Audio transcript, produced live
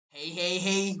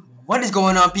Hey, what is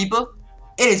going on, people?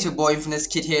 It is your boy Infernus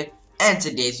Kid here, and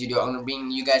today's video I'm gonna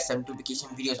bring you guys some duplication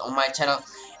videos on my channel.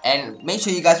 And make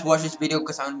sure you guys watch this video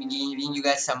because I'm gonna be giving you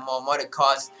guys some more modded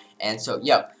cars. And so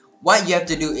yeah, what you have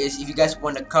to do is, if you guys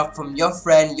want a car from your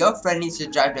friend needs to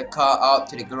drive the car out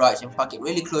to the garage and park it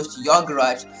really close to your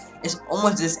garage. It's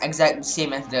almost the exact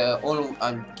same as the old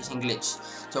duplication glitch.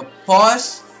 So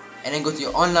pause and then go to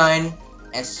your online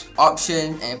as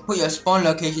option and put your spawn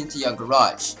location to your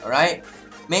garage. Alright,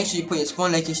 make sure you put your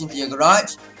spawn location to your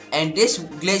garage, and this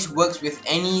glitch works with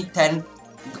any 10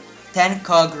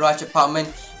 car garage apartment,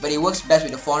 but it works best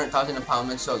with the 400,000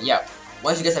 apartment. So yeah,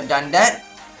 once you guys have done that,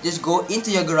 just go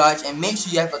into your garage and make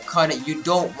sure you have a car that you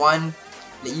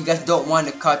guys don't want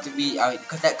the car to be,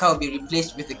 because that car will be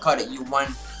replaced with the car that you want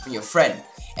from your friend.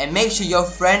 And make sure your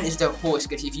friend is the host,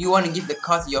 because if you want to give the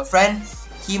car to your friend,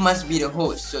 he must be the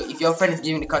host. So if your friend is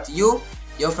giving the car to you,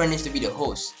 your friend needs to be the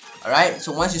host. Alright,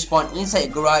 so once you spawn inside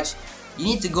your garage, you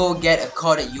need to go get a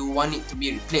car that you want it to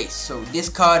be replaced. So this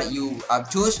car that you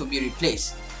choose will be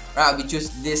replaced. Right, we choose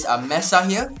this Mesa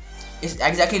here. It's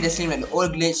exactly the same like the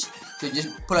old glitch. So just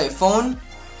pull out your phone,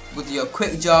 go to your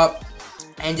quick job,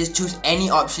 and just choose any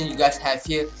option you guys have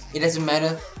here. It doesn't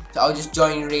matter. So I'll just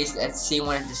join race as the same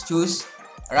one I just choose.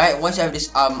 Alright, once you have this,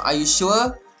 are you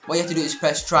sure? What you have to do is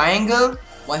press triangle.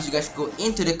 Once you guys go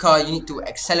into the car, you need to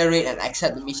accelerate and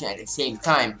accept the mission at the same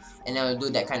time, and then we'll do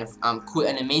that kind of cool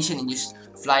animation and just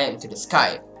fly up into the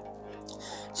sky.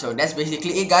 So that's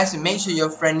basically it, guys. So make sure your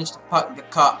friend needs to park the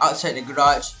car outside the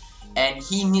garage, and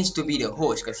he needs to be the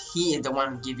host because he is the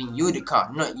one giving you the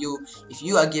car, not you. If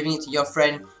you are giving it to your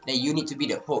friend, then you need to be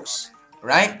the host,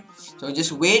 right? So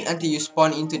just wait until you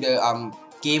spawn into the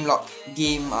game lobby.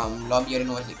 I don't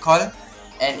know what it's called.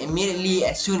 And immediately,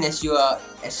 as soon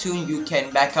you can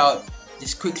back out,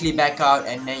 just quickly back out,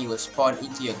 and then you will spawn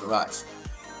into your garage.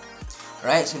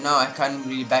 Alright, so now I can't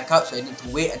really back out, so I need to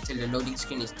wait until the loading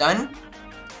screen is done.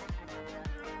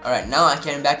 Alright, now I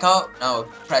can back out. Now I'll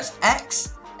press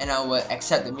X, and I will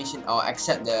accept the mission, or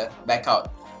accept the back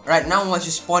out. Right now, once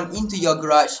you spawn into your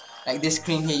garage, like this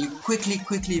screen here, you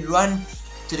quickly run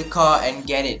to the car and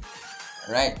get it.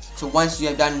 Alright, so once you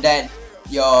have done that,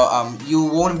 you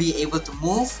won't be able to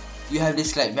move. You have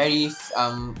this like very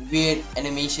weird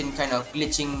animation, kind of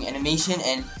glitching animation,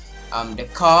 and the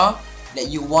car that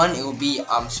you want, it will be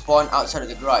spawned outside of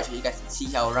the garage. So you guys can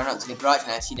see I'll run out to the garage,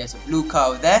 and I see there's a blue car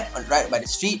over there right by the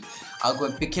street. I'll go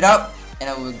and pick it up, and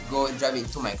I will go and drive it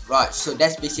into my garage. So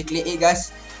that's basically it,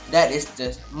 guys. That is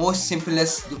the most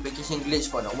simplest duplication glitch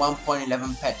for the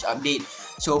 1.11 patch update.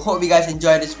 So hope you guys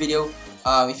enjoyed this video.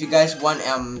 If you guys want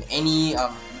any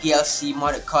DLC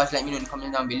modded cars, let me know in the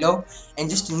comments down below. And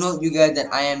just to note you guys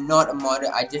that I am not a modder,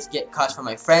 I just get cars from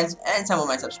my friends and some of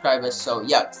my subscribers. So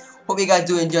yeah, hope you guys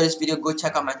do enjoy this video. Go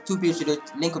check out my 2 previous videos,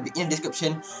 link will be in the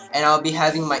description, and I'll be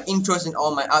having my intros and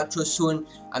all my outros soon.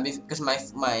 Because my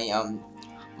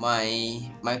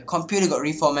computer got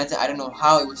reformatted. I don't know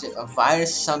how. It was a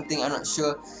virus or something, I'm not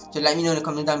sure. So let me know in the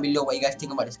comments down below what you guys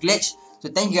think about this glitch. So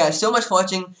thank you guys so much for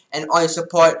watching and all your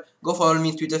support. Go follow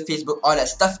me on Twitter, Facebook, all that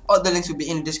stuff. All the links will be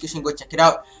in the description. Go check it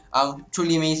out.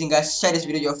 Truly amazing, guys. Share this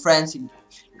video with your friends.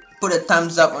 Put a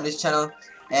thumbs up on this channel.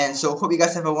 And so hope you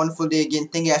guys have a wonderful day again.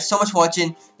 Thank you guys so much for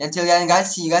watching. Until then,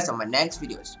 guys, see you guys on my next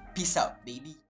videos. Peace out, baby.